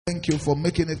you for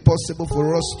making it possible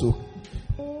for us to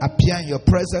appear in your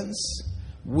presence,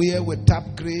 where we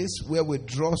tap grace, where we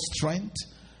draw strength,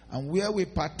 and where we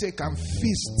partake and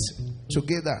feast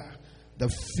together. The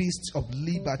feast of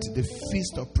liberty, the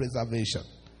feast of preservation.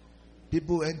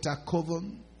 People enter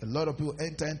coven, a lot of people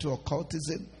enter into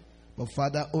occultism, but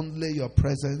Father, only your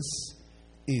presence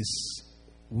is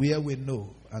where we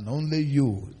know, and only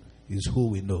you is who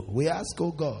we know. We ask,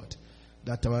 oh God,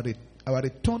 that our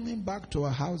returning back to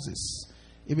our houses,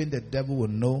 even the devil will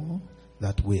know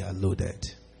that we are loaded.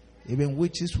 Even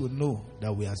witches will know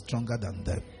that we are stronger than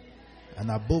them. And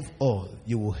above all,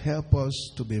 you will help us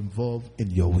to be involved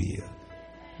in your will.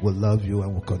 We'll love you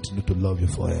and we'll continue to love you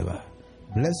forever.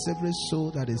 Bless every soul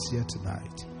that is here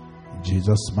tonight. In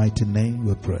Jesus' mighty name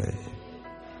we pray.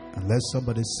 And let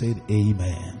somebody say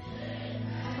amen.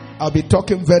 I'll be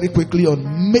talking very quickly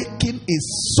on making a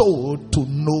soul to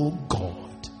know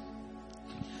God.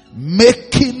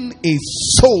 Making a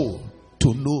soul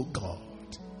to know God.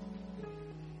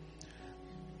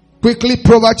 Quickly,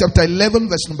 Proverbs chapter 11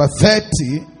 verse number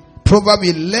 30. Proverbs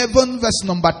 11 verse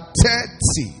number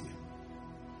 30.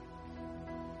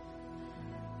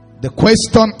 The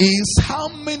question is, how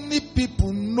many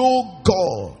people know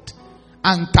God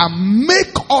and can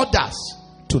make others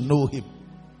to know Him?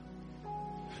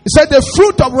 He said the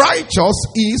fruit of righteous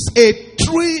is a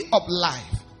tree of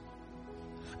life,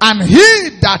 and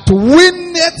he that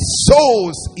winneth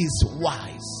souls is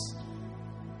wise.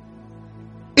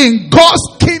 In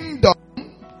God's kingdom,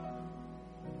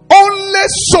 only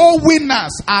soul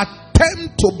winners are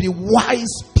tend to be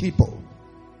wise people.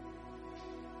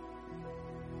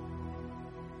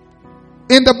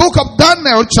 In the book of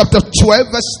Daniel chapter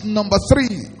 12 verse number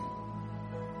 3,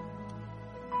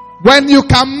 when you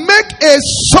can make a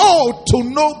soul to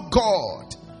know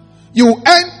God, you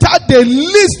enter the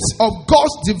list of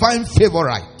God's divine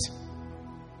favorite.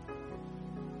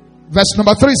 Verse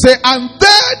number 3 says, and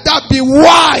they that be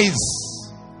wise.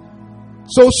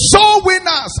 So soul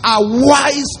winners are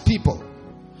wise people.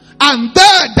 And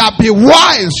they that be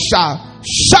wise shall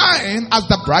shine as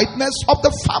the brightness of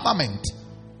the firmament.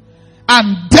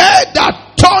 And they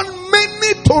that turn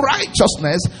many to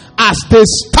righteousness as the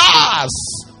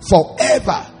stars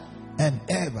forever and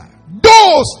ever.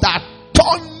 Those that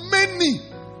turn many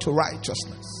to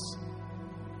righteousness.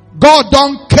 God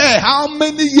don't care how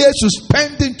many years you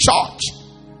spend in church.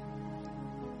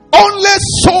 Only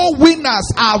soul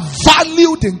winners are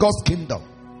valued in God's kingdom.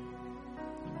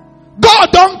 God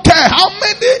don't care how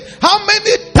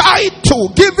many title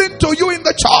given to you in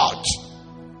the church.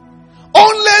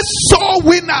 Only soul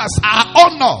winners are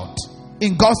honored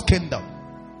in God's kingdom.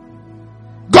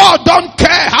 God don't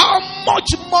care how much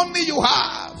money you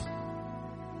have.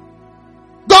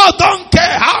 God don't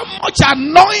care how much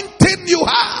anointing you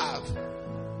have.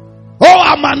 Oh,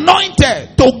 I'm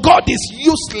anointed. To God is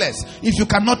useless if you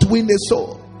cannot win a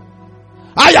soul.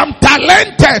 I am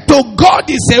talented. To God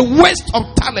is a waste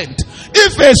of talent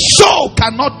if a soul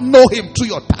cannot know Him through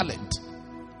your talent.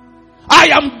 I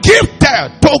am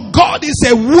gifted. To God is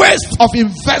a waste of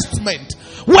investment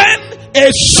when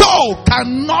a soul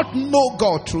cannot know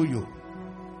God through you.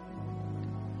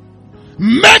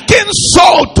 Making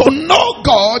soul to know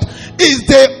God is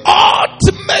the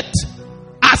ultimate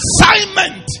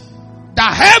assignment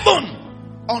that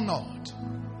heaven honored.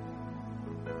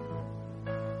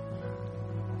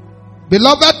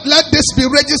 Beloved, let this be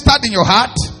registered in your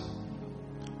heart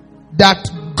that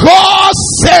God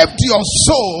saved your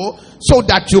soul so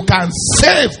that you can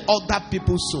save other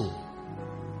people's soul.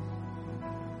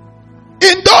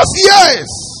 In those years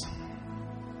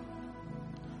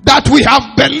that we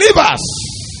have believers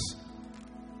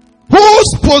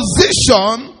whose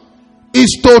position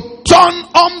is to turn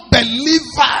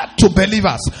unbeliever to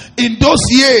believers. In those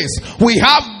years we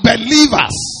have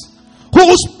believers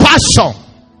whose passion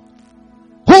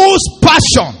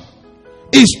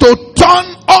is to turn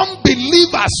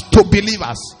unbelievers to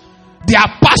believers. Their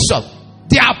passion,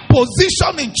 their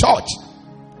position in church,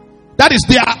 that is,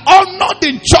 they are honored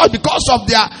in church because of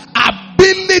their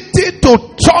ability to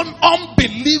turn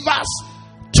unbelievers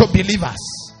to believers.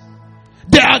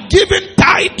 They are given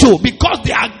title because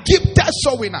they are gifted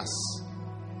soul winners.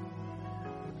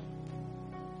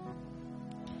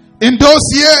 In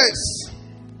those years,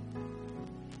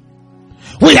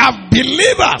 we have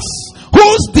believers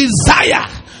whose desire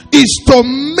is to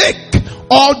make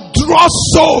or draw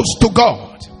souls to God.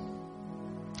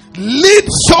 Lead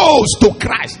souls to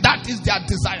Christ. That is their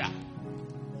desire.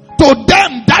 To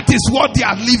them, that is what they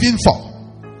are living for.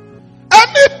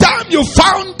 Anytime you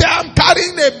found them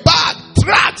carrying a bag,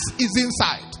 tracts is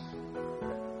inside.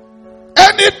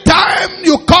 Anytime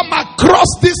you come across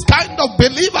this kind of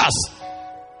believers,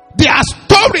 their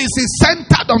stories is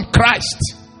centered on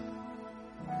Christ.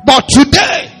 But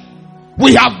today,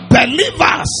 we have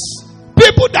believers,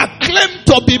 people that claim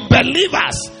to be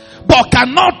believers, but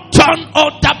cannot turn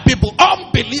other people,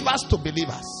 unbelievers, to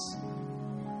believers.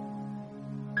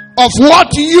 Of what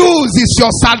use is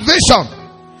your salvation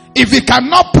if it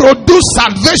cannot produce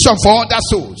salvation for other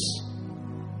souls?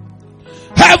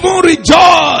 Heaven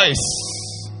rejoice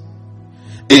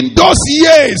in those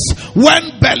years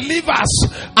when believers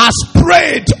are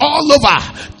spread all over,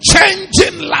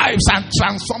 changing lives and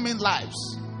transforming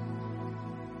lives.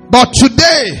 But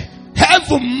today,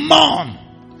 heaven mourn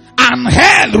and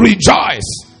hell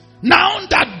rejoice now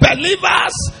that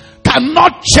believers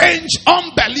cannot change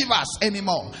unbelievers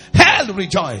anymore. Hell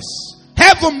rejoice.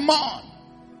 Heaven mourn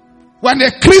when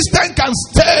a Christian can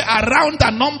stay around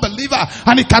an unbeliever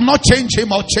and he cannot change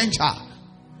him or change her.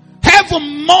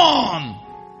 Heaven mourn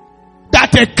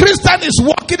that a Christian is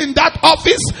working in that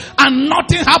office and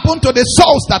nothing happened to the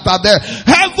souls that are there.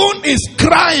 Heaven is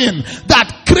crying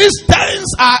that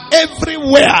Christians are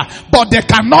everywhere, but they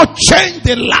cannot change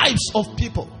the lives of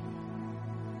people.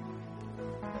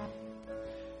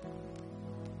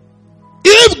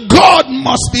 If God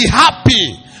must be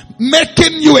happy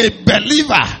making you a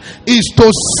believer, is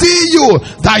to see you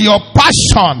that your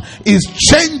passion is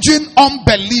changing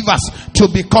unbelievers to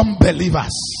become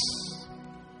believers.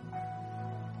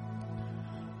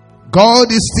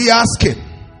 God is still asking,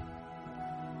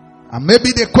 and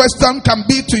maybe the question can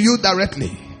be to you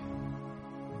directly,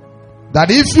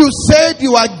 that if you said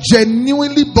you are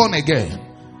genuinely born again,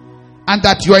 and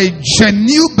that you are a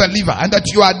genuine believer, and that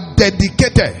you are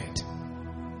dedicated,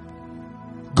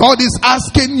 God is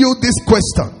asking you this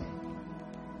question,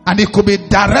 and it could be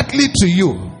directly to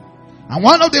you. And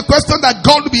one of the questions that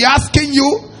God will be asking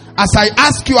you, as I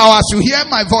ask you, or as you hear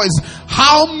my voice,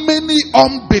 how many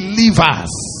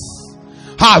unbelievers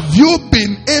have you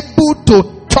been able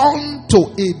to turn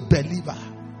to a believer?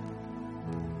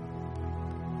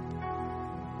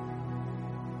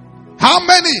 How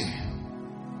many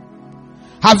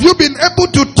have you been able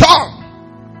to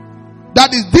turn?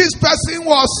 That is, this person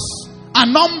was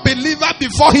an unbeliever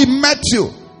before he met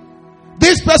you.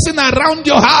 This person around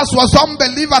your house was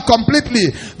unbeliever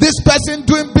completely. This person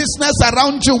doing business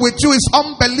around you with you is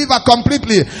unbeliever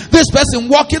completely. This person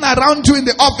walking around you in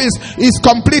the office is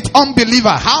complete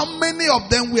unbeliever. How many of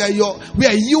them were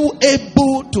you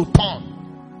able to turn?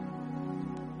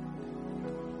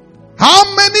 How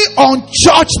many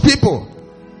unchurched people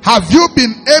have you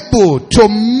been able to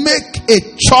make a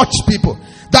church people?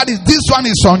 That is, this one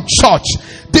is on church.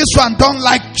 This one don't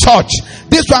like church.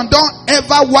 This one don't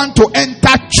ever want to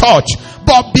enter church.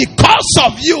 But because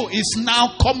of you, is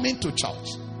now coming to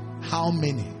church. How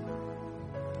many?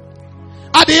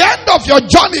 At the end of your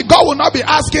journey, God will not be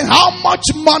asking how much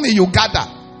money you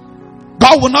gather.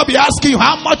 God will not be asking you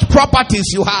how much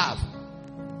properties you have.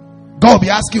 God will be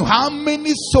asking you how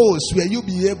many souls will you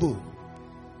be able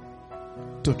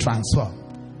to transform.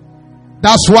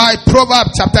 That's why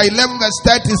Proverbs chapter 11 verse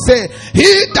 30 say,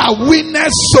 he that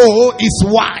winneth soul is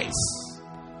wise.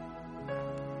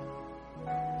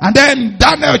 And then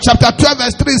Daniel chapter 12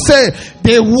 verse 3 say,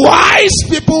 the wise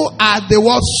people are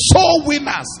the soul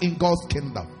winners in God's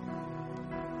kingdom.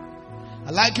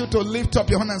 I'd like you to lift up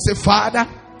your hand and say, Father,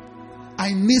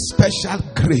 I need special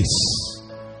grace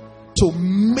to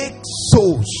make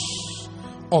souls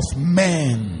of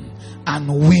men and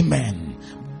women,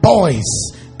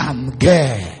 boys and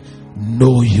girl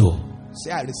know you.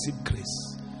 Say, I receive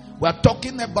grace. We are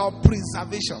talking about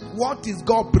preservation. What is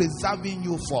God preserving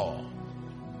you for?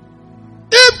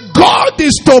 If God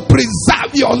is to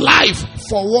preserve your life,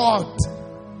 for what?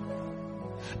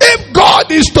 If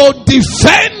God is to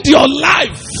defend your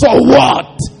life, for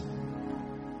what?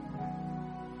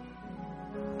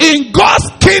 In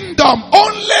God's kingdom,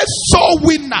 only soul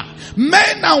winner,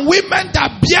 men and women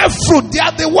that bear fruit, they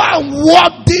are the one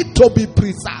worthy to be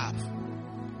preserved.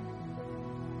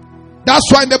 That's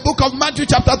why in the book of Matthew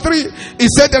chapter 3, he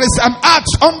said there is an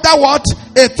axe under what?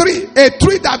 A tree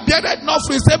that beareth no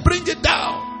fruit. He said, bring it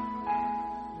down.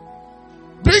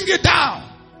 Bring it down.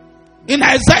 In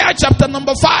Isaiah chapter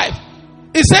number 5,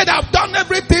 he said, I've done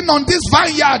everything on this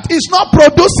vineyard. It's not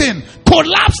producing.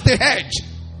 Collapse the hedge.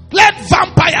 Let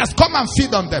vampires come and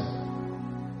feed on them.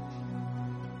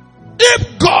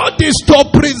 If God is to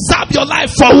preserve your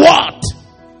life, for what?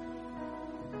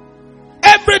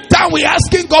 Every time we're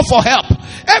asking God for help,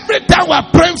 every time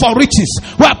we're praying for riches,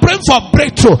 we're praying for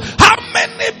breakthrough, how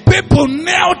many people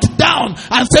knelt down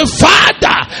and say,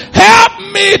 Father, help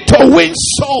me to win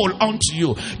soul unto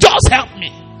you? Just help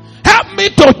me. Help me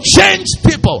to change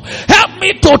people. Help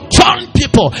me to turn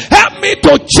people. Help me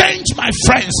to change my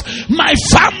friends, my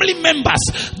family members,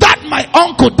 that my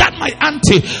uncle, that my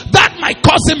auntie, that my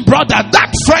cousin brother,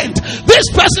 that friend, this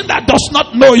person that does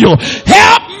not know you.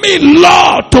 Help me,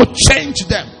 Lord, to change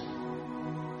them.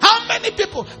 How many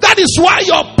people? That is why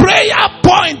your prayer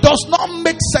point does not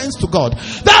make sense to God.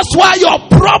 That's why your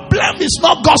problem is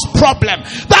not God's problem.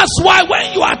 That's why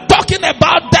when you are talking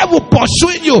about devil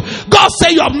pursuing you, God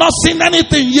say you have not seen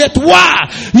anything yet. Why?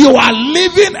 You are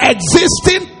living,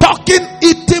 existing, talking,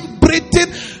 eating, breathing,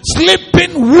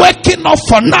 sleeping, waking up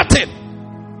for nothing.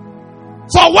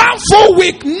 For one full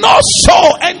week, no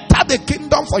soul enter the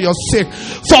kingdom for your sake.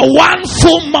 For one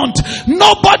full month,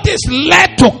 nobody's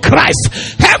led to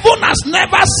Christ. Heaven has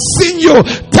never seen you.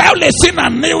 Tell a sinner,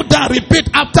 kneel down, repeat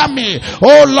after me.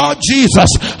 Oh Lord Jesus,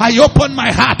 I open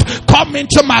my heart. Come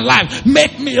into my life.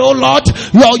 Make me, oh Lord,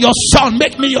 your son.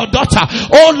 Make me your daughter.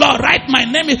 Oh Lord, write my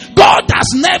name. God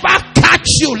has never catch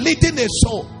you leading a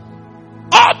soul.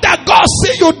 All that God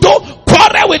see you do,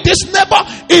 quarrel with this neighbor,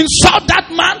 insult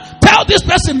that man, tell this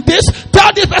person this,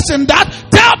 tell this person that,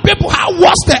 tell people how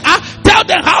worse they are, tell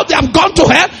them how they have gone to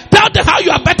hell, tell them how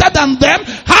you are better than them.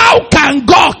 How can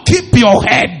God keep your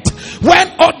head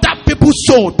when other people's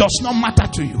soul does not matter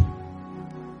to you?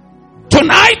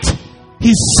 Tonight,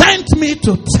 He sent me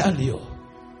to tell you,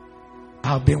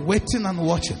 I've been waiting and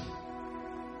watching,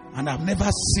 and I've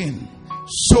never seen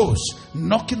souls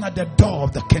knocking at the door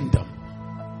of the kingdom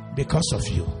because of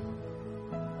you.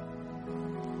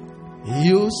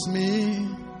 Use me,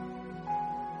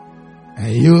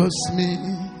 and use me,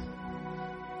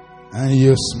 and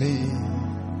use me,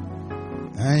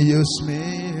 and use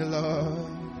me, Lord.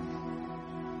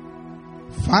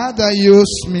 Father,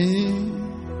 use me.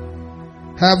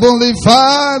 Heavenly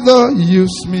Father,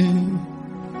 use me.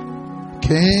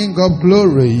 King of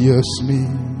glory, use me.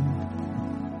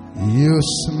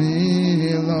 Use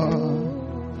me, Lord.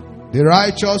 The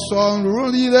righteous one,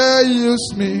 unruly, they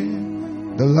use me.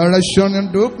 The Lord has shown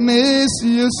in darkness,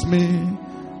 use me.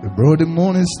 The broad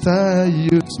morning star,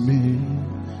 use me.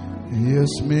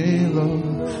 Use me, Lord.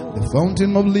 The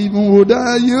fountain of living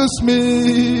water, use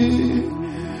me.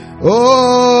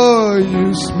 Oh,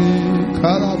 use me.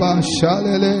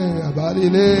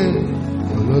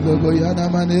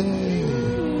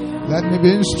 Let me be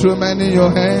instrument in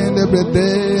your hand every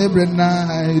day, every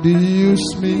night.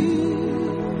 Use me.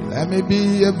 Let me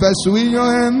be a vessel in your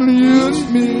hand. Use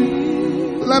me.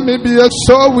 Let me be a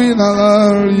soul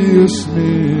winner. Use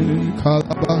me.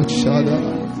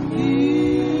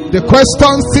 The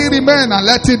question still remains, and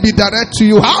let it be direct to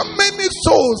you. How many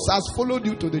souls has followed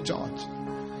you to the church?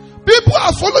 People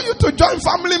have followed you to join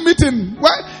family meeting.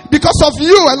 Why? Because of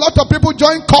you, a lot of people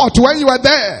joined court when you were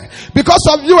there. Because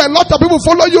of you, a lot of people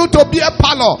follow you to be a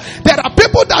parlor. There are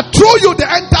people that throw you the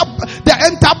enter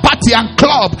party and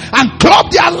club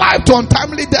their life to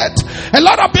untimely death. A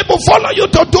lot of people follow you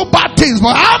to do bad things.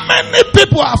 But how many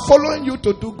people are following you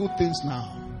to do good things now?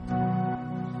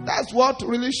 That's what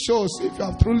really shows if you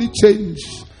have truly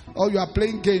changed or you are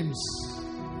playing games.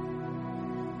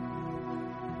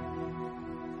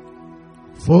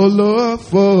 Follow,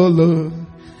 follow.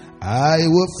 I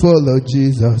will follow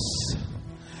Jesus.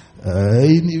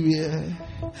 Anywhere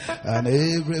and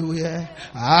everywhere.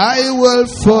 I will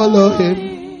follow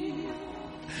Him.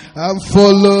 And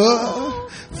follow.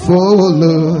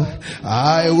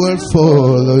 I will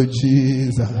follow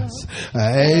Jesus.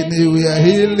 Anywhere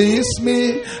He leads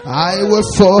me, I will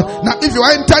follow. Now, if you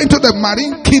enter into the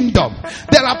marine kingdom,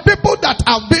 there are people that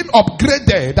have been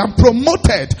upgraded and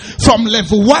promoted from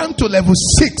level 1 to level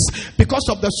 6 because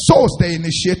of the souls they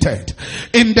initiated.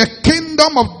 In the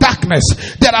kingdom of darkness,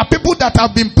 there are people that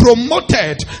have been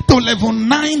promoted to level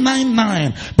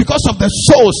 999 because of the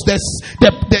souls they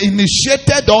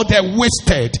initiated or they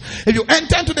wasted. If you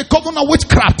enter into the covenant of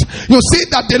witchcraft, you see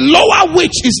that the lower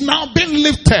witch is now being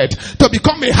lifted to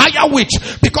become a higher witch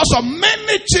because of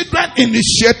many children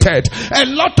initiated. A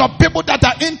lot of people that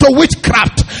are into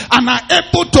witchcraft and are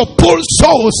able to pull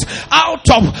souls out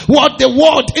of what the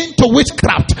world into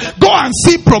witchcraft. Go and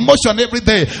see promotion every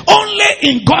day. Only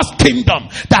in God's kingdom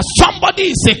that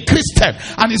somebody is a Christian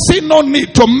and you see no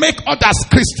need to make others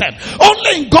Christian.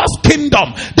 Only in God's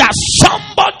kingdom that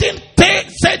somebody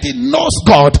said he knows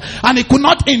God and he could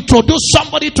not introduce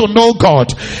somebody to know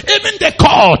God. Even the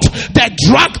court, they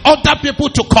drag other people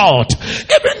to court.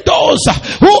 Even those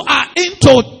who are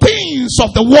into things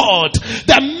of the world,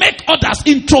 they make others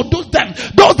introduce them.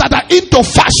 Those that are into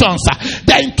fashions,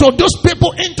 they introduce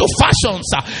people into fashions.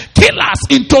 Killers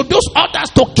introduce others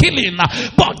to killing.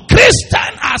 But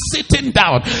Christians are sitting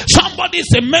down. Somebody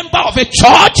is a member of a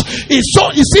church. You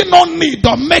see no need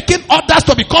of making others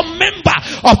to become member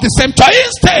of the same church.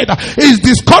 Instead, he's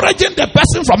discouraging the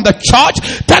person from the church,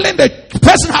 telling the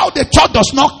person how the church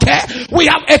does not care. We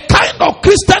have a kind of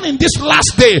Christian in this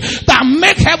last day that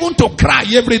make heaven to cry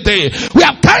every day. We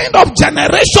have kind of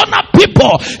generational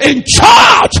people in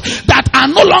church that are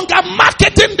no longer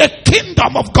marketing the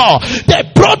kingdom of God. The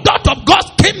product of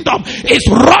God's kingdom is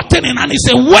rotting and it's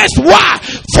a waste. Why?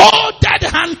 Folded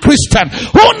hand Christian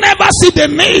who never see the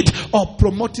need of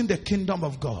promoting the kingdom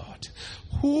of God.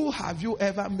 Who have you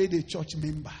ever made a church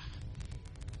member?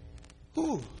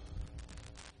 Who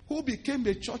became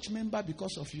a church member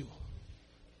because of you?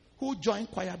 Who joined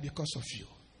choir because of you?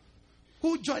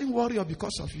 Who joined warrior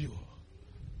because of you?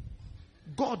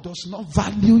 God does not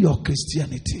value your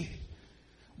Christianity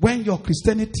when your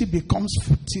Christianity becomes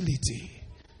futility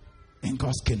in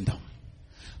God's kingdom.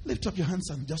 Lift up your hands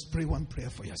and just pray one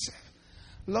prayer for yourself.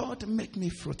 Lord, make me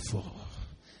fruitful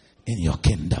in your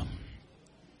kingdom.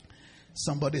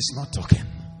 Somebody's not talking.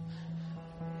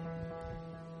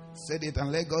 Say it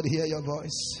and let God hear your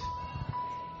voice.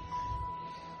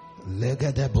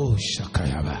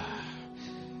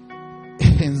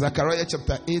 In Zechariah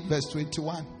chapter 8 verse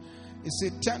 21, it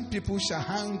said 10 people shall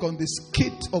hang on the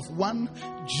skirt of one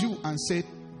Jew and say,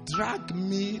 drag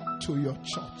me to your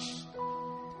church.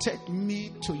 Take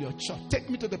me to your church. Take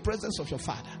me to the presence of your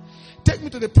Father. Take me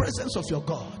to the presence of your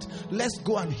God. Let's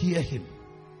go and hear him.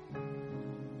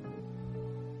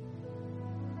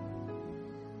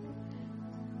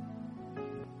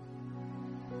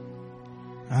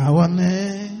 I want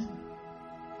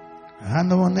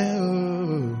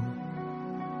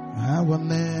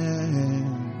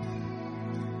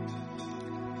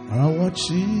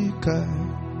chika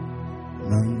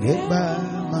nangeba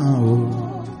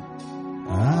mao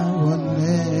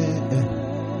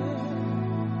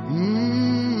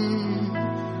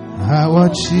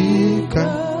awachika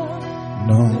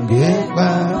nangeba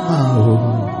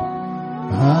mao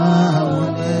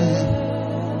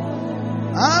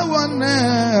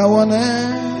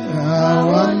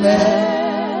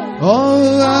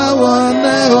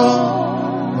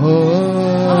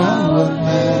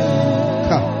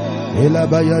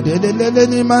Elabaya de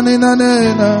ni manina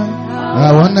nena.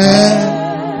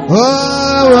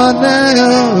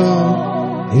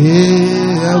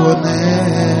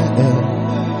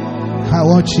 I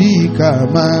want chica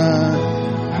man.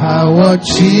 I want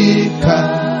chica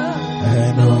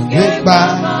and don't get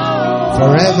back.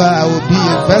 Forever I will be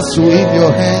a vessel in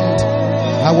your hand.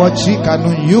 I want chica no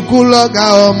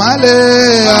yukuloga o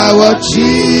male. I want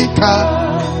chica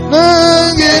no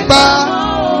get back.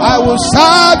 I will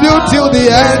serve you till the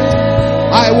end.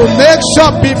 I will make sure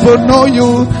people know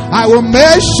you. I will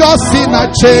make sure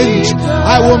sinner change.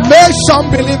 I will make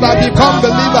some believer become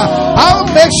believer. I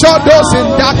will make sure those in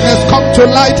darkness come to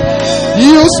light.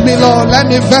 Use me, Lord. Let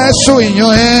me vessel in your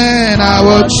hand. I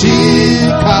will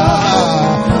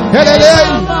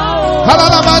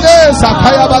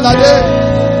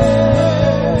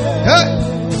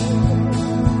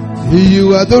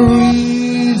You are the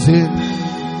reason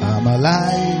I'm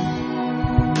alive.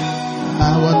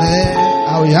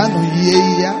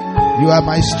 You are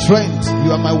my strength.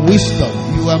 You are my wisdom.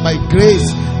 You are my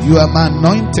grace. You are my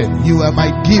anointing. You are my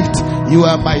gift. You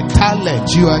are my talent.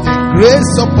 You are the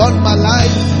grace upon my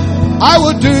life. I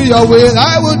will do your will.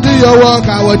 I will do your work.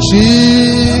 I will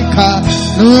chika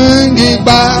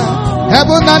nungiba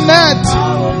heaven and earth.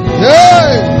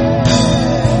 Hey,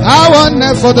 I want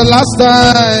it for the last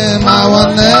time. I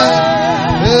want it.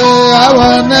 Hey, I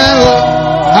want it.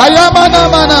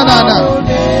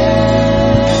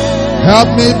 Help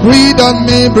me, breathe on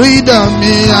me, breathe on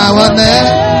me. I want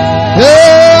it.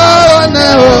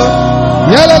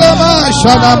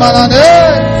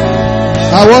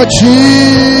 I want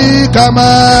chica,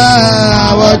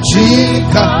 I want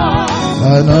chica.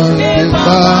 I don't give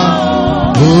up.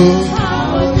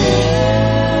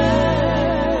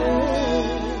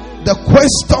 The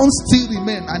question still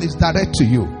remains and is direct to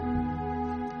you.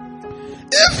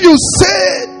 If you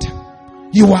said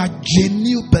you are a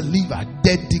genuine believer,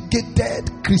 dedicated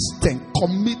Christian,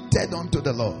 committed unto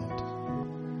the Lord,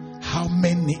 how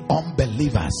many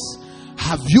unbelievers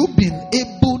have you been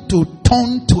able to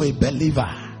turn to a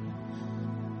believer?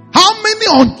 How many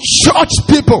unchurched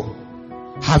people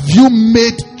have you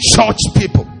made church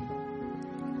people?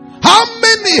 How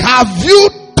many have you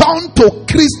turned to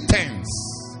Christians?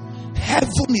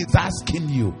 Heaven is asking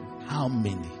you, how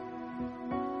many?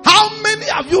 How many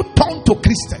have you turned to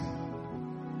Christian?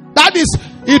 That is,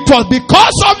 it was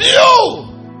because of you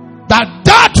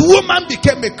that woman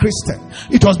became a Christian.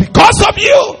 It was because of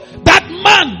you that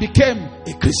man became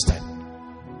a Christian.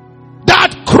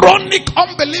 That chronic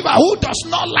unbeliever who does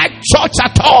not like church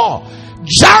at all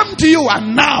jammed you,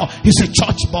 and now he's a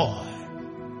church boy.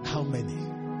 How many?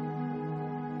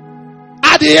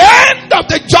 At the end of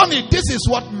the journey, this is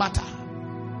what matters.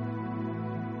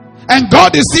 And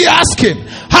God is still asking,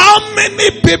 how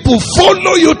many people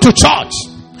follow you to church?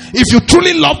 If you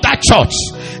truly love that church,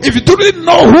 if you truly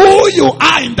know who you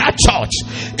are in that church,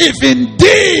 if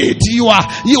indeed you are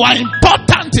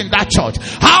important in that church,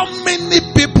 how many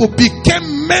people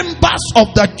became members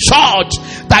of the church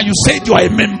that you said you are a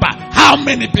member? How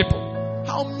many people?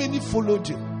 How many followed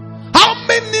you? How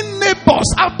many neighbors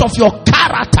out of your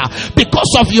character,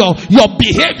 because of your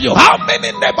behavior? How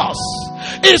many neighbors?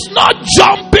 It's not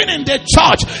jumping in the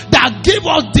church that give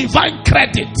us divine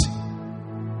credit.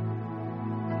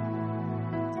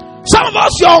 Some of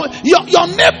us, your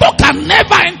neighbor can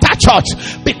never enter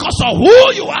church because of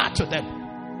who you are to them.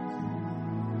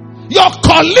 Your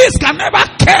colleagues can never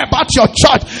care about your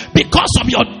church because of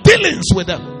your dealings with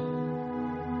them.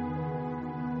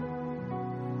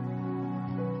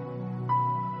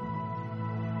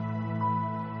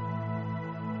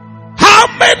 How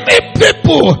many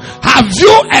people have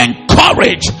you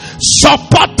encouraged,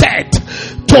 supported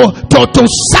to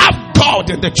serve God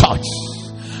in the church?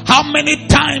 How many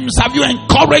times have you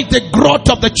encouraged the growth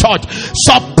of the church,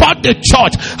 support the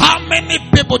church? How many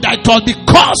people that it was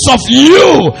because of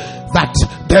you that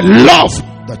they love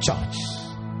the church?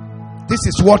 This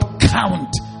is what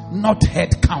count, not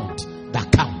head count,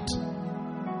 that count.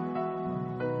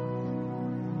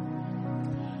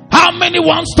 How many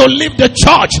wants to leave the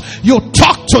church? You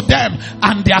talk to them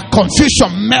and their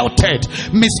confusion melted,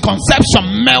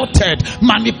 misconception melted,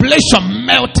 manipulation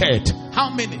melted. How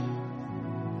many?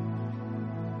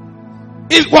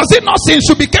 Was it not since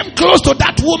you became close to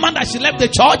that woman that she left the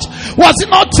church? Was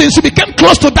it not since you became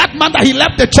close to that man that he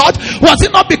left the church? Was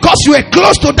it not because you were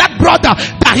close to that brother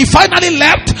that he finally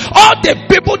left? All the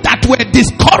people that were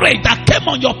discouraged, that came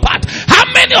on your path, how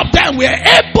many of them were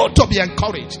able to be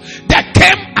encouraged? They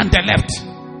came and they left.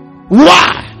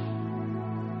 Why?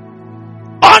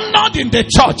 Honored in the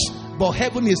church, but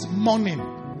heaven is mourning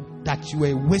that you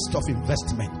were a waste of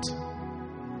investment.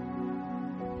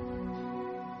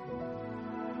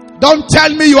 Don't tell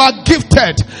me you are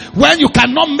gifted when you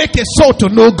cannot make a soul to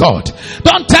know God.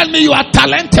 Don't tell me you are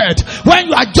talented when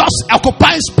you are just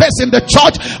occupying space in the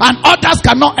church and others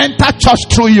cannot enter church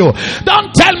through you.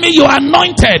 Don't tell me you are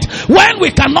anointed when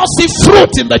we cannot see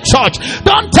fruit in the church.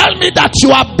 Don't tell me that you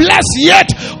are blessed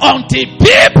yet until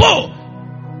people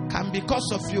can, because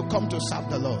of you, come to serve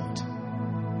the Lord.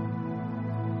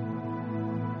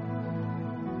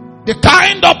 The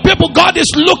kind of people God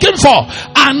is looking for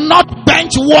are not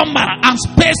bench warmer and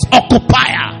space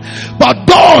occupier, but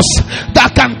those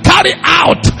that can carry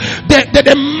out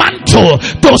the mantle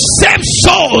to save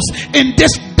souls in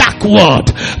this dark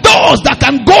world. Those that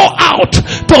can go out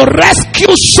to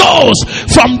rescue souls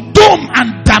from doom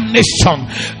and damnation.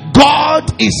 God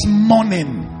is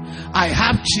mourning. I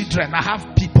have children, I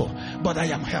have people, but I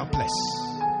am helpless.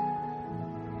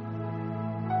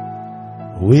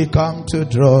 We come to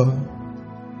draw.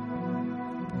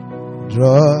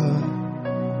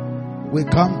 We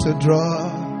come to draw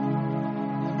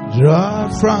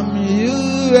from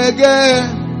you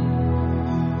again.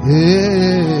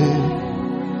 Yeah.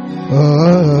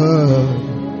 Oh.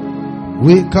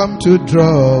 We come to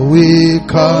draw. We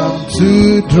come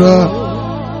to draw.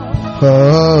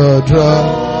 Oh, draw.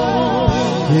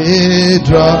 Yeah,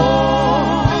 draw.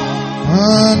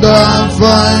 And I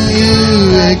find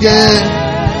you again.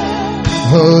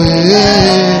 Oh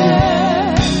yeah,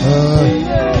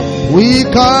 we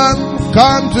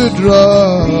come to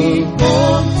draw.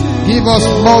 Give us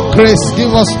more grace,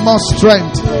 give us more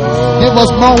strength, give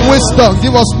us more wisdom,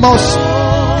 give us more.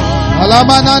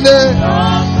 Alamanande.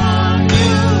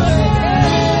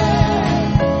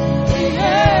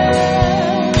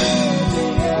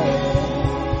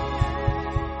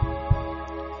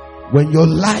 When your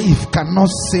life cannot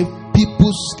save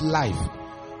people's life,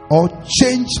 or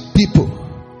change people,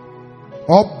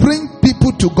 or bring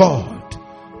people to God,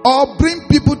 or bring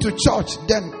people to church,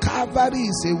 then Calvary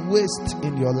is a waste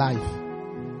in your life.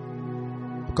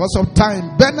 Because of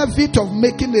time, benefit of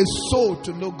making a soul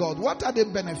to know God. What are the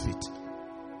benefits?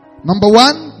 Number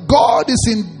one, God is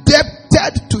in depth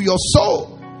indebted to your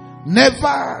soul,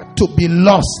 never to be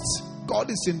lost. God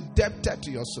is indebted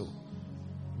to your soul.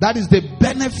 That is the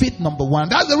benefit number one.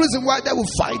 That's the reason why they will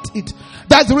fight it.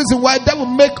 That's the reason why they will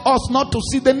make us not to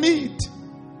see the need.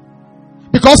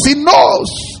 Because he knows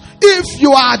if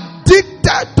you are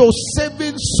addicted to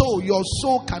saving soul, your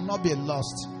soul cannot be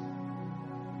lost.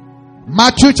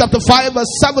 Matthew chapter 5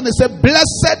 verse 7, it says,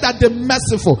 blessed are the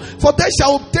merciful, for they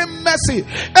shall obtain mercy.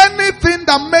 Anything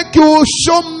that make you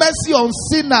show mercy on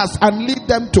sinners and lead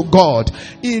them to God,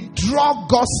 it draw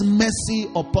God's mercy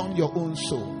upon your own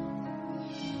soul.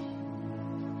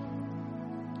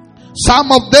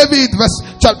 Psalm of David,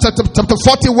 chapter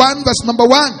 41, verse number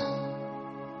 1.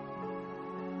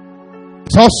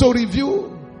 It's also review.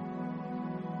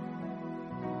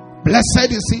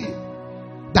 Blessed is he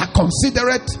that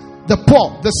considereth the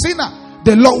poor, the sinner.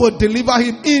 The Lord will deliver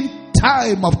him in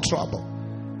time of trouble.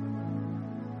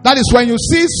 That is when you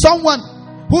see someone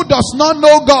who does not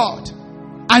know God,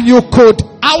 and you could,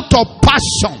 out of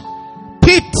passion,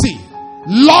 pity,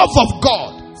 love of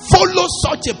God, follow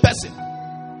such a person.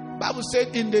 The Bible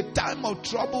said, in the time of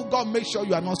trouble, God makes sure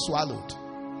you are not swallowed.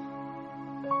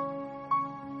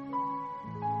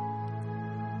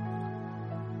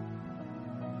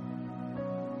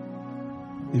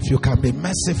 If you can be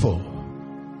merciful,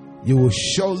 you will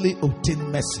surely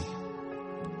obtain mercy.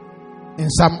 In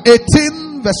Psalm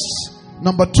 18, verse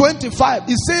number 25,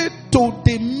 he said, to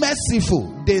the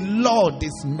merciful, the Lord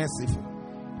is merciful.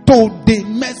 To the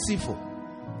merciful.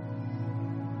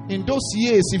 In those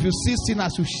years, if you see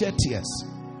sinners, you shed tears.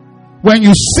 When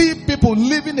you see people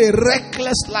living a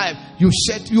reckless life, you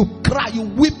cry, you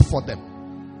weep for them.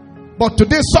 But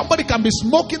today, somebody can be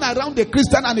smoking around a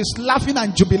Christian and is laughing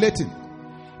and jubilating.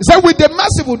 He said, with the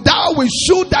merciful, thou wilt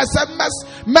shew thyself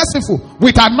merciful.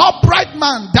 With an upright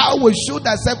man, thou wilt shew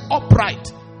thyself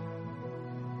upright.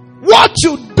 What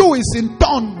you do is in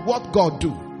turn what God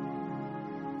do.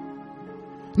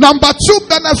 Number 2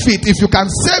 benefit, if you can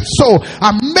save soul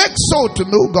and make soul to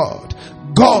know God,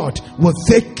 God will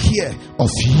take care of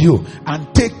you and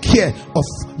take care of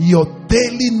your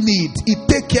daily need. He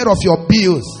take care of your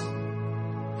bills.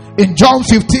 In John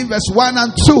 15 verse 1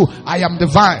 and 2, I am the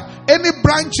vine. Any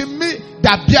branch in me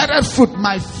that beareth fruit,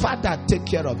 my Father take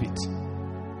care of it.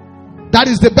 That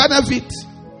is the benefit.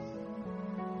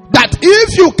 That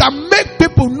if you can make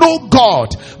people know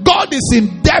God, God is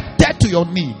indebted to your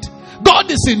need.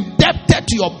 God is indebted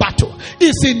to your battle.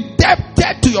 He's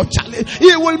indebted to your challenge.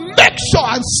 He will make sure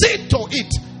and see to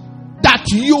it that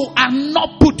you are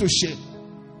not put to shame.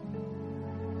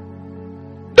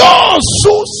 Those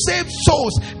who save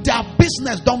souls, their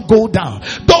business don't go down.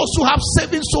 Those who have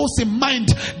saving souls in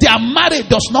mind, their marriage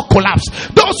does not collapse.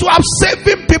 Those who have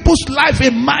saving people's life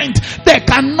in mind, they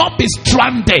cannot be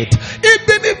stranded.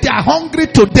 Even if they are hungry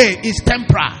today, it's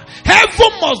temporary.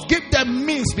 Heaven must give them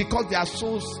means because they are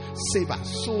souls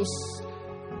savers,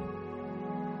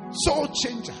 soul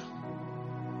changer,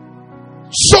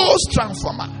 souls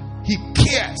transformer. He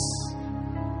cares.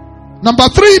 Number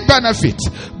 3 benefit,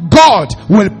 God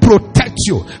will protect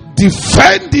you,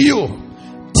 defend you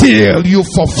till you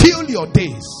fulfill your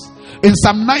days. In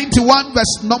Psalm 91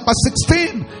 verse number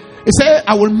 16, he said,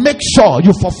 I will make sure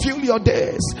you fulfill your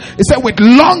days. He said, with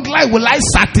long life will I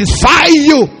satisfy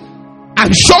you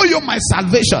and show you my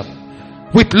salvation.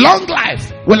 With long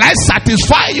life will I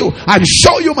satisfy you and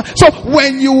show you my... So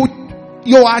when you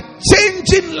are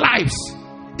changing lives,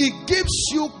 it gives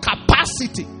you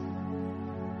capacity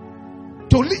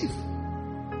to live.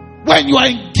 When you are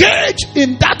engaged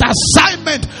in that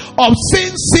assignment of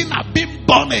seeing sinner being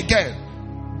born again,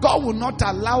 God will not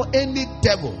allow any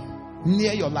devil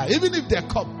near your life. Even if they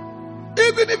come,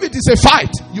 even if it is a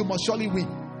fight, you must surely win.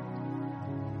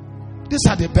 These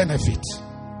are the benefits.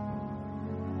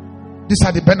 These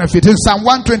are the benefits. In Psalm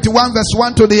 121 verse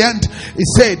 1 to the end, it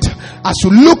said, as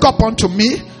you look up unto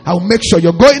me, I will make sure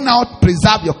you're going out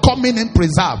preserved, you're coming in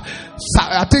preserved.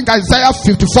 I think Isaiah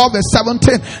 54 verse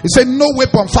 17, it said, no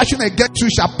weapon fashioned against you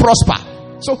shall prosper.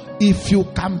 So if you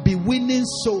can be winning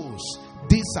souls,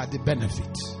 these are the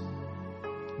benefits.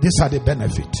 These are the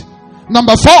benefits.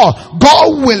 Number 4,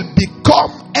 God will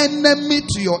become enemy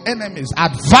to your enemies,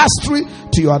 adversary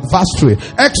to your adversary.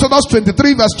 Exodus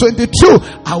 23 verse 22,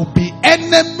 I will be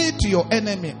enemy to your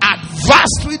enemy,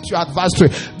 adversary to your adversary.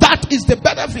 That is the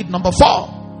benefit. Number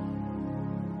 4.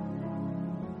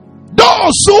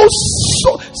 Those who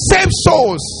save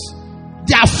souls,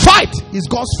 their fight is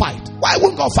God's fight. Why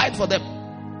won't God fight for them?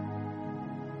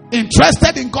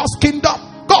 Interested in God's kingdom,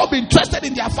 God will be interested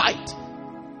in their fight.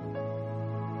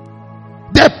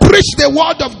 They preach the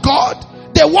word of God,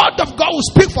 the word of God will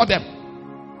speak for them.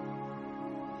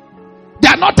 They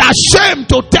are not ashamed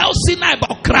to tell sinner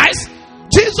about Christ,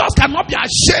 Jesus cannot be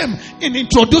ashamed in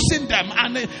introducing them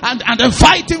and then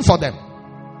fighting for them.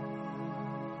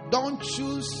 Don't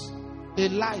choose a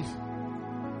life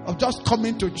of just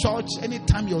coming to church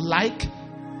anytime you like.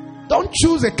 Don't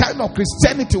choose a kind of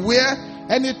Christianity where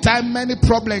anytime any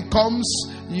problem comes,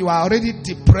 you are already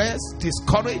depressed,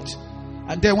 discouraged,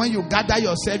 and then when you gather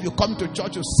yourself, you come to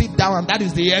church, you sit down, and that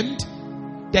is the end.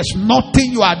 There's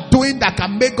nothing you are doing that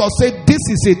can make God say, this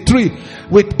is a tree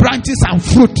with branches and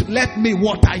fruit, let me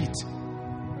water it.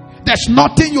 There's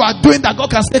nothing you are doing that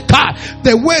God can say, God,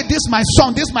 the way this my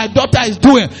son, this my daughter is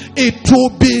doing, it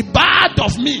will be bad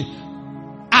of me,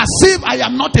 as if I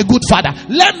am not a good father.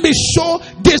 Let me show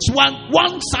this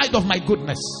one side of my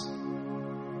goodness.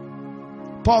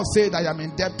 Paul said, I am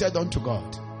indebted unto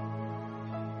God.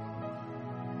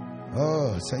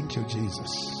 Oh, thank you,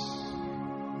 Jesus.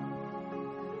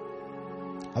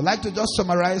 I'd like to just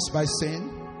summarize by saying,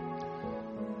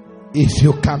 if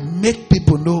you can make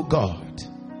people know God,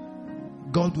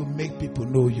 God will make people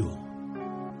know you.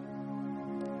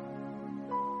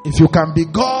 If you can be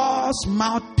God's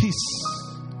mouthpiece,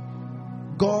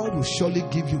 God will surely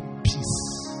give you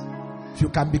peace. If you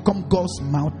can become God's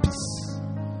mouthpiece,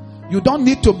 you don't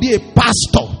need to be a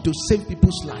pastor to save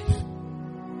people's life.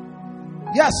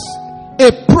 Yes,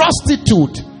 a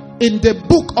prostitute in the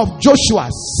book of Joshua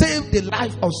saved the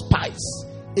life of spies.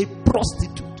 A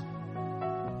prostitute.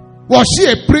 Was she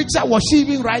a preacher? Was she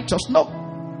even righteous? No.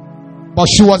 But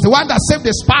she was the one that saved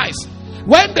the spies.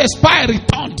 When the spy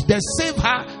returned, they saved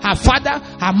her, her father,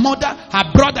 her mother,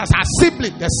 her brothers, her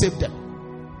siblings. They saved them.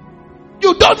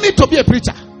 You don't need to be a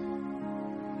preacher.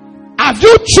 If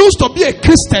you choose to be a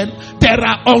Christian, there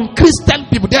are unchristian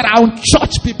people, there are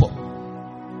unchurched people.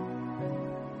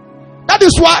 That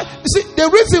is why, you see, the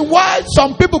reason why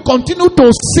some people continue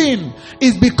to sin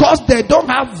is because they don't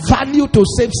have value to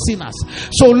save sinners.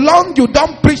 So long you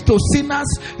don't preach to sinners,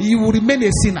 you will remain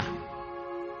a sinner.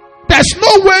 There's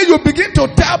no way you begin to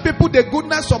tell people the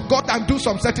goodness of God and do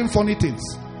some certain funny things.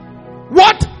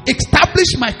 What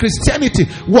established my Christianity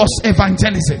was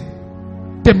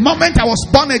evangelism. The moment I was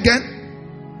born again,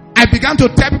 I began to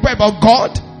tell people about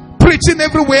God, preaching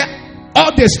everywhere,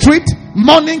 all the street,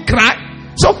 morning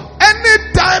cry. So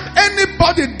anytime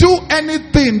anybody do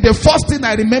anything, the first thing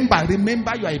I remember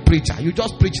you are a preacher. You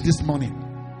just preached this morning.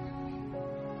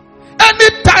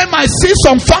 Anytime I see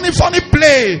some funny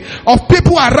play of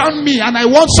people around me and I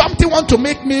want to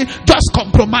make me just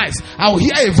compromise, I'll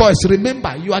hear a voice.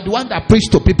 Remember, you are the one that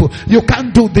preached to people. You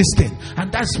can't do this thing.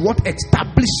 And that's what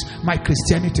established my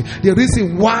Christianity. The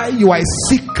reason why you are a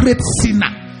secret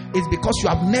sinner is because you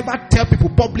have never tell people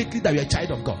publicly that you're a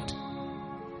child of God.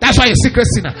 That's why you're a secret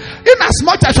sinner. In as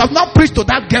much as you have not preached to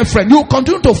that girlfriend, you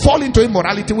continue to fall into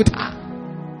immorality with her.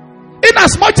 In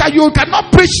as much as you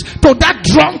cannot preach to that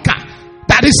drunkard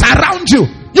that is around you,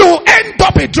 you end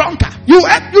up a drunkard. You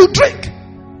drink.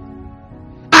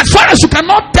 As far as you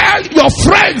cannot tell your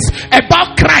friends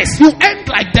about Christ, you end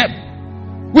like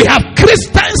them. We have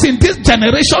Christians in this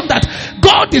generation that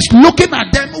God is looking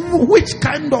at them. Which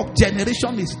kind of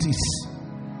generation is this?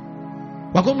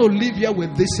 We're going to live here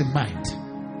with this in mind.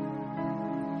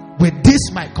 With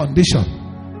this my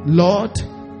condition, Lord,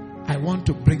 I want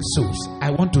to bring souls.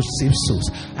 I want to save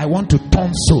souls. I want to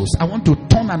turn souls. I want to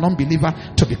turn an unbeliever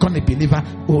to become a believer.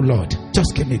 Oh Lord,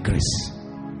 just give me grace.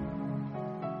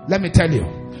 Let me tell you,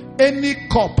 any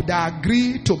cup that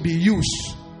agree to be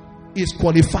used is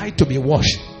qualified to be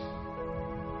washed.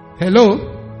 Hello?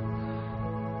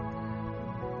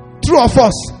 True of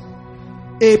us,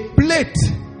 a plate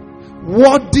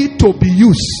worthy to be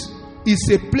used is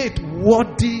a plate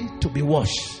worthy to be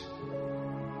washed.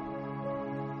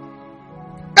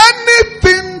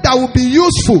 Anything that will be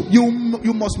useful,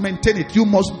 you must maintain it. You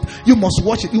must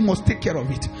watch it. You must take care of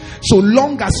it. So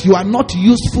long as you are not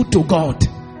useful to God,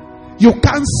 you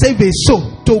can't save a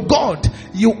soul. To God,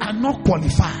 you are not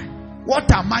qualified.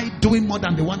 What am I doing more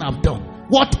than the one I've done?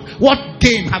 What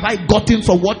gain have I gotten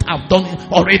from what I've done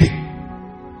already?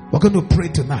 We're going to pray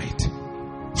tonight.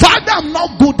 Father, I'm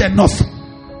not good enough,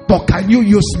 but can you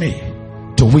use me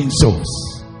to win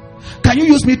souls? Can you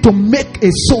use me to make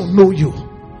a soul know you?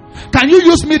 Can you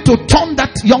use me to turn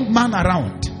that young man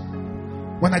around?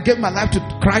 When I gave my life to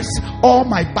Christ, all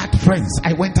my bad friends,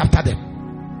 I went after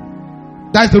them.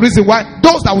 That's the reason why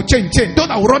those that will change. Those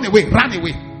that will run away.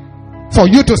 For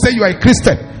you to say you are a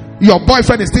Christian, your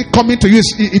boyfriend is still coming to you.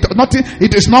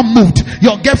 It is not moved.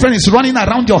 Your girlfriend is running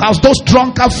around your house. Those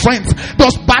drunkard friends,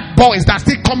 those bad boys that are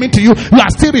still coming to you, you are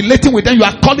still relating with them. You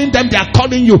are calling them, they are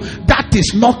calling you. That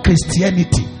is not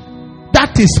Christianity.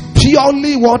 That is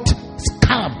purely what?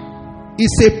 Scam.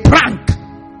 It's a prank.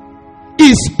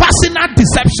 is personal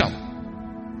deception.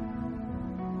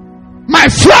 My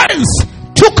friends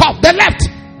took off, they left.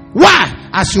 Why?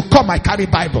 As you come, I carry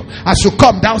Bible. As you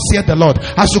come, thou seest the Lord.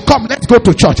 As you come, let's go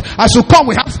to church. As you come,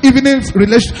 we have evening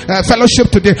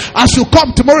fellowship today. As you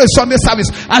come, tomorrow is Sunday service.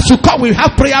 As you come, we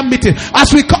have prayer meeting.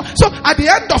 As we come, so at the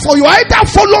end of all, you either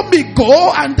follow me,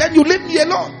 go, and then you leave me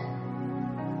alone.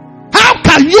 How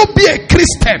can you be a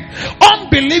Christian?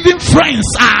 Unbelieving friends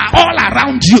are all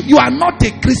around you. You are not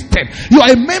a Christian. You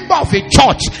are a member of a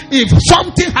church. If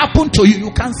something happened to you,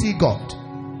 you can't see God.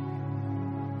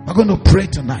 We're going to pray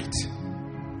tonight.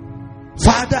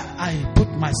 Father, I put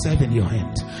myself in your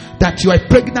hand. That you are a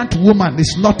pregnant woman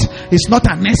is not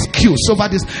an excuse over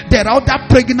this. There are other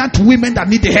pregnant women that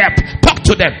need help. Talk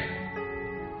to them.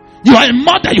 You are a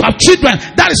mother, you have children.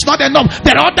 That is not enough.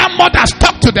 There are other mothers.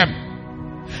 Talk to them.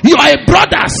 You are a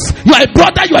brother,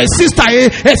 you are a sister,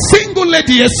 a single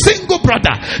lady, a single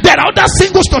brother. There are other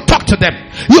singles to talk to them.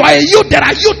 You are a youth, there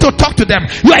are youth to talk to them.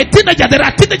 You are a teenager, there are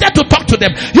teenagers to talk to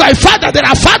them. You are a father, there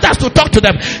are fathers to talk to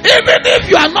them. Even if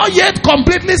you are not yet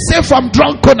completely safe from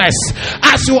drunkenness,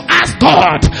 as you ask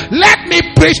God, let me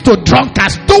preach to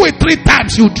drunkards, do it 3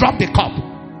 times, you drop the cup.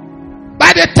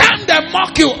 By the time they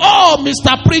mock you, oh,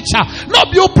 Mr. Preacher, no,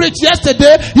 you preached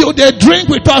yesterday, you they drink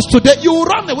with us today, you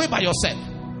run away by yourself.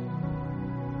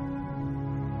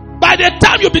 By the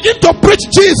time you begin to preach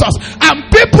Jesus and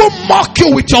people mock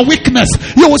you with your weakness,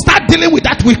 you will start dealing with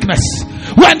that weakness.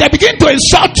 When they begin to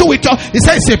insult you with your, he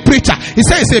says he's a preacher, he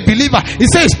says he's a believer, he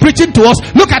says he's preaching to us.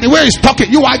 Look at the way he's talking.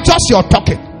 You are just your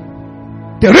talking.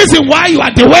 The reason why you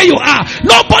are the way you are,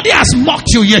 nobody has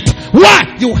mocked you yet.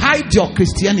 Why? You hide your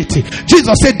Christianity.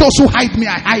 Jesus said, those who hide me,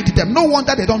 I hide them. No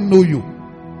wonder they don't know you.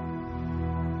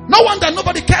 No wonder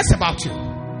nobody cares about you.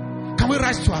 Can we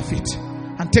rise to our feet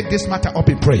and take this matter up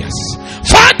in prayers?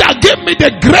 Father, give me the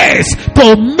grace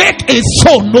to make a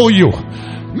soul know you.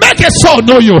 Make a soul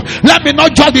know you. Let me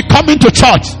not just be coming to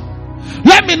church.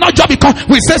 Let me not just be coming.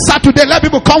 We say Saturday, let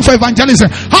people come for evangelism.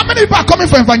 How many people are coming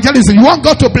for evangelism? You want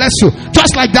God to bless you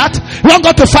just like that? You want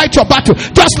God to fight your battle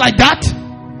just like that?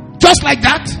 Just like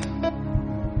that?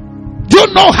 Do you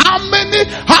know how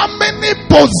many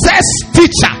possessed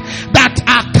teachers that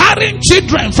are carrying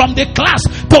children from the class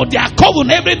to their coven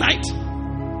every night?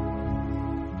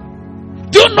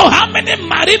 Do you know how many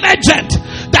marine agents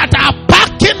that are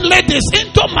packing ladies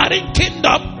into marine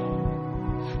kingdom?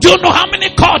 Do you know how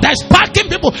many cults that is packing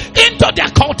people into their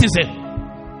cultism?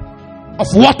 Of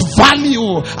what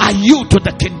value are you to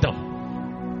the kingdom?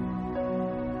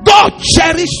 God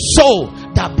cherishes souls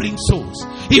that bring souls.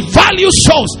 He values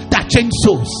souls that change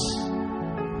souls.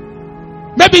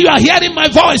 Maybe you are hearing my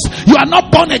voice. You are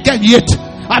not born again yet.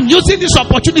 I'm using this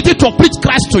opportunity to preach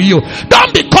Christ to you.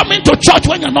 Don't be coming to church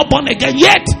when you're not born again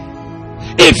yet.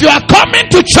 If you are coming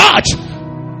to church,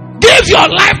 give your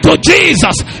life to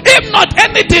Jesus. If not,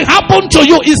 anything happen to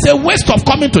you is a waste of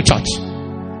coming to church.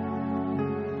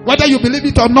 Whether you believe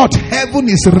it or not, heaven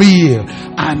is real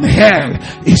and hell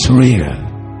is real.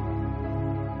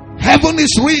 Heaven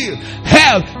is real,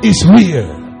 hell is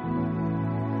real.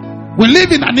 We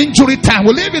live in an injury time.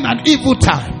 We live in an evil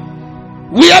time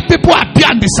where people appear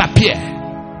and disappear.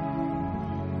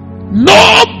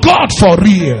 Know God for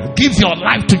real. Give your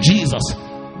life to Jesus.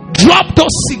 Drop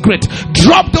those cigarettes.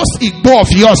 Drop those igbo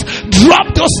of yours.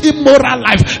 Drop those immoral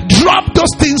life. Drop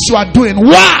those things you are doing.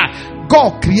 Why?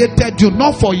 God created you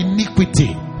not for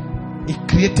iniquity. He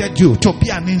created you to be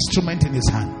an instrument in His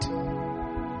hand.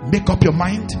 Make up your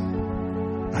mind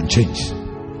and change.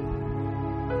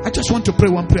 I just want to pray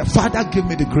one prayer. Father, give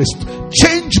me the grace.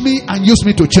 Change me and use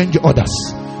me to change others.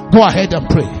 Go ahead and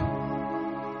pray.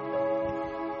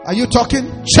 Are you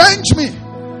talking? Change me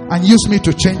and use me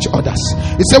to change others.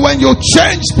 He said, when you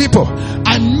change people,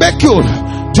 I make you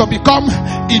to become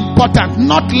important,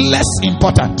 not less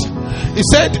important. He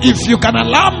said, if you can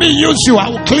allow me use you, I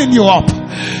will clean you up.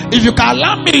 If you can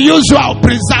allow me use you, I will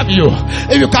preserve you.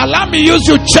 If you can allow me use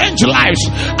you, change lives.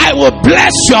 I will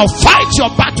bless you, fight your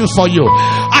battles for you.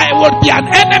 I will be an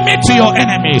enemy to your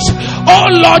enemies. Oh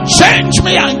Lord, change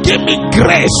me and give me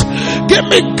grace. Give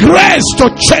me grace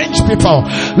to change people.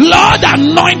 Lord,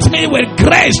 anoint me with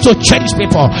grace to change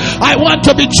people. I want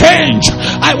to be changed.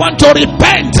 I want to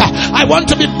repent. I want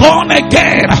to be born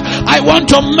again. I want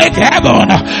to make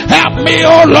heaven. Help me,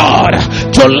 oh Lord,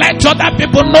 to let other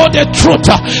people know the truth.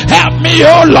 Help me,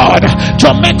 oh Lord,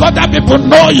 to make other people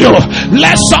know you.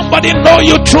 Let somebody know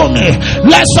you through me.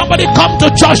 Let somebody come to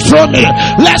church through me.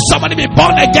 Let somebody be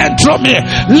born again through me.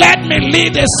 Let me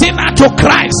lead a sinner to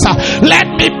Christ. Let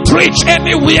me preach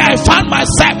anywhere I find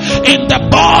myself, in the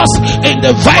bus, in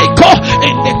the vehicle,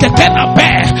 in the Ketena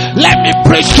Bear. Let me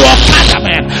preach to Okada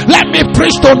men. Let me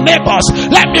preach to neighbors.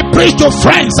 Let me preach to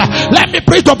friends. Let me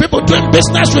preach to people doing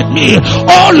business with me.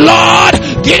 Oh Lord,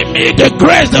 give me the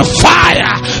grace, the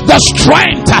fire, the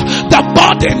strength, the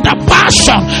burden, the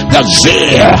passion, the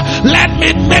zeal. Let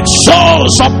me make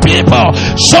souls of people,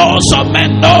 souls of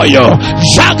men know you.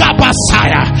 Jaga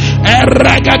Basaya,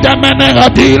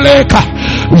 Eregadamenegadileka,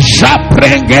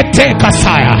 Japrengete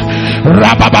Kasaya. If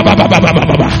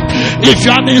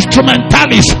you are an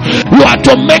instrumentalist, you are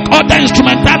to make other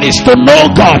instrumentalists to know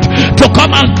God, to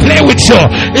come and play with you.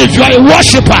 If you are a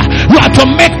worshiper, you are to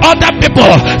make other people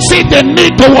see the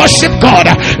need to worship God.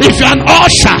 If you are an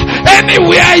usher,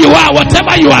 anywhere you are,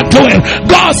 whatever you are doing,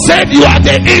 God said you are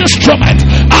the instrument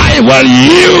I will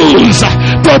use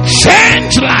to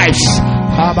change lives.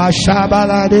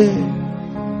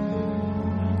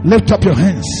 Lift up your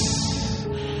hands.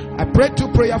 I pray to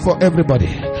prayer for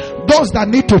everybody. Those that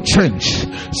need to change,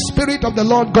 Spirit of the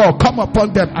Lord God, come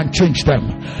upon them and change them.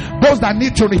 Those that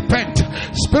need to repent,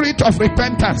 Spirit of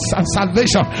repentance and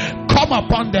salvation, come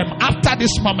upon them after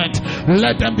this moment.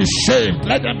 Let them be saved.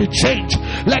 Let them be changed.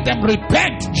 Let them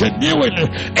repent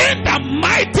genuinely in the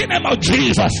mighty name of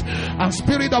Jesus. And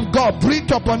Spirit of God,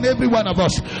 breathe upon every one of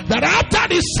us that after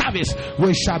this service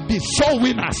we shall be soul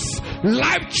winners,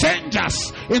 life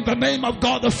changers, in the name of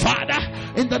God the Father,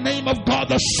 in the name of God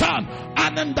the Son,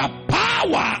 and in the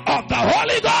power of the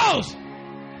Holy Ghost.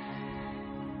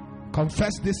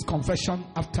 Confess this confession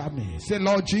after me. Say,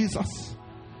 Lord Jesus,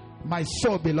 my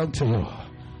soul belongs to you.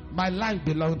 My life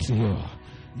belongs to you.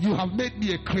 You have made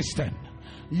me a Christian.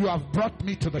 You have brought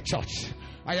me to the church.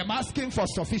 I am asking for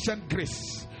sufficient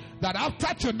grace that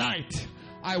after tonight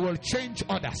I will change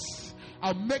others.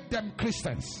 I'll make them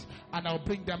Christians and I'll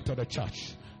bring them to the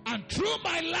church. And through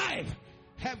my life,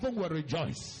 heaven will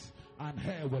rejoice and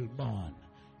hell will mourn.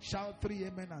 Shout 3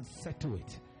 amen and settle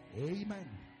it. Amen.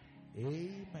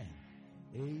 Amen.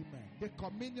 Amen. The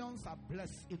communions are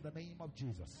blessed in the name of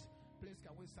Jesus. Please,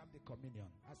 can we serve the communion?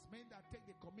 As men that take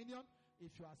the communion,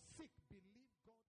 if you are sick, believe.